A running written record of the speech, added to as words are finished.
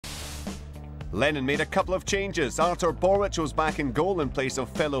Lennon made a couple of changes. Artur Boric was back in goal in place of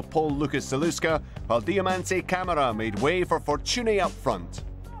fellow Pole Lucas Zaluska, while Diamante Camara made way for Fortuny up front.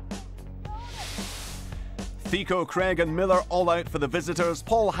 Thiko, Craig and Miller all out for the visitors.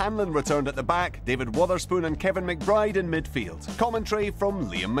 Paul Hanlon returned at the back, David Wotherspoon and Kevin McBride in midfield. Commentary from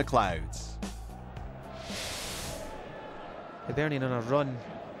Liam McLeod. Hibernian on a run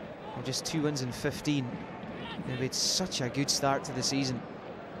of just 2 wins in 15. They've made such a good start to the season.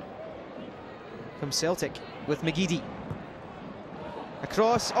 From Celtic with McGeady.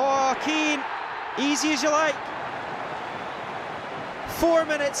 Across, oh, Keane, easy as you like. 4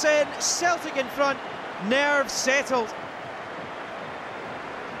 minutes in, Celtic in front, nerves settled.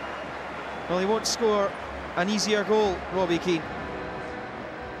 Well, he won't score an easier goal, Robbie Keane.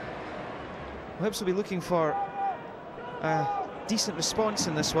 Hibs will be looking for a decent response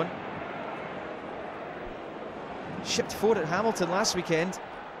in this one. Shipped 4 at Hamilton last weekend.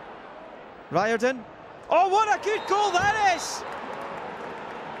 Riordan. Oh, what a good goal that is!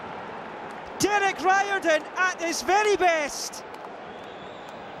 Derek Riordan at his very best.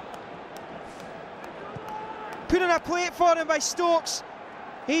 Put on a plate for him by Stokes.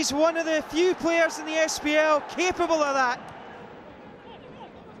 He's one of the few players in the SPL capable of that.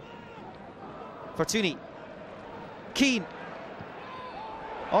 Fortuny. Keane.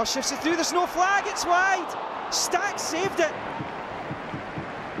 Oh, shifts it through, there's no flag, it's wide. Stack saved it.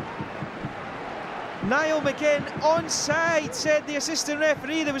 Niall McGinn onside, said the assistant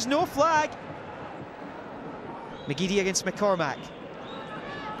referee. There was no flag. McGeady against McCormack.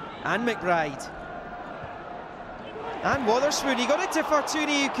 And McBride. And Wotherspoon. He got it to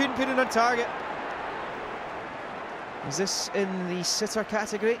Fortuny, who couldn't put it on target. Is this in the sitter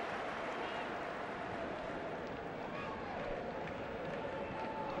category?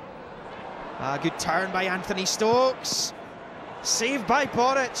 Good turn by Anthony Stokes. Saved by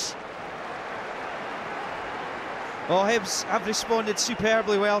Boric. Oh, Hibs have responded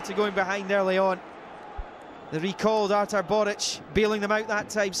superbly well to going behind early on. They recalled Artur Boric, bailing them out that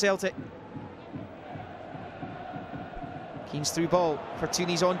time, Celtic. Keane's through ball.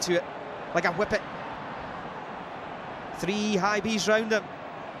 Fortuny's onto it like a whippet. 3 high Bs round him.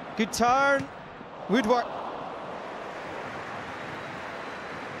 Good turn. Woodwork.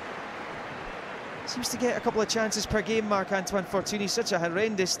 Seems to get a couple of chances per game, Marc-Antoine Fortuny. Such a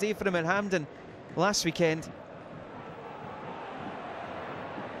horrendous day for him at Hampden last weekend.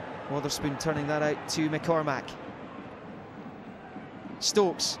 Wotherspoon turning that out to McCormack.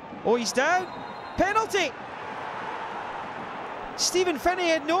 Stokes. Oh, he's down. Penalty. Stephen Finney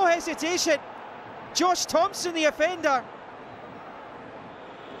had no hesitation. Josh Thompson, the offender.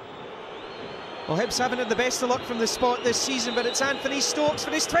 Well, Hibs haven't had the best of luck from the spot this season, but it's Anthony Stokes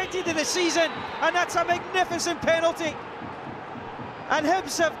for his 20th of the season, and that's a magnificent penalty. And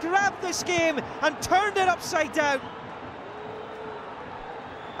Hibs have grabbed this game and turned it upside down.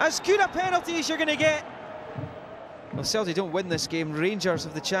 As good a penalty as you're going to get. Well, Celtic don't win this game. Rangers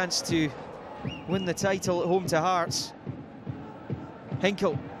have the chance to win the title at home to Hearts.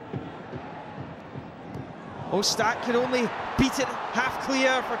 Hinkle. Oh, Stack could only beat it half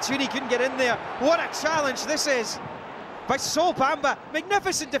clear. Fortuny couldn't get in there. What a challenge this is by Sol Bamba.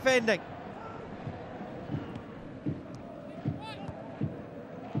 Magnificent defending.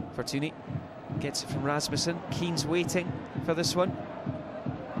 Fortuny gets it from Rasmussen. Keane's waiting for this one.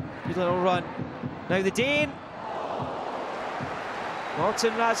 Good little run. Now the Dane.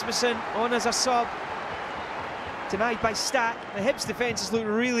 Morten Rasmussen on as a sub. Denied by Stack. The Hibs defence has looked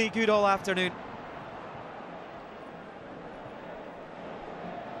really good all afternoon.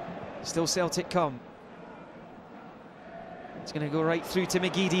 Still Celtic come. It's going to go right through to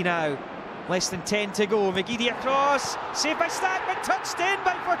McGeady now. Less than 10 to go. McGeady across. Saved by Stack, but touched in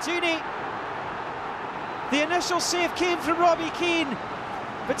by Fortuny. The initial save came from Robbie Keane,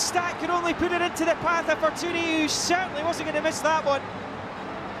 but Stack could only put it into the path of Fortuny, who certainly wasn't going to miss that one.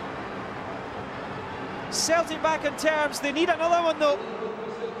 Celtic back on terms. They need another one though.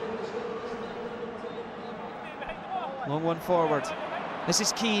 Long one forward. This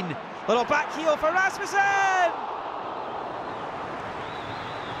is Keane. Little back heel for Rasmussen!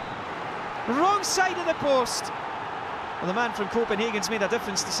 Wrong side of the post. Well, the man from Copenhagen's made a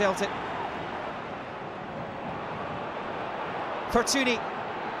difference to Celtic. Fortuny.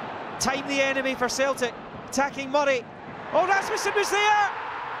 Time the enemy for Celtic. Attacking Murray. Oh, Rasmussen was there!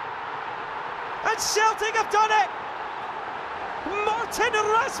 And Celtic have done it! Morten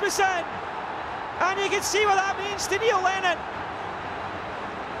Rasmussen! And you can see what that means to Neil Lennon.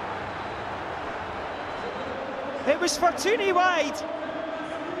 It was Fortuny wide.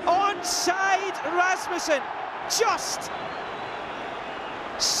 Onside Rasmussen. Just.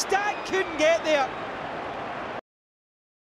 Stack couldn't get there.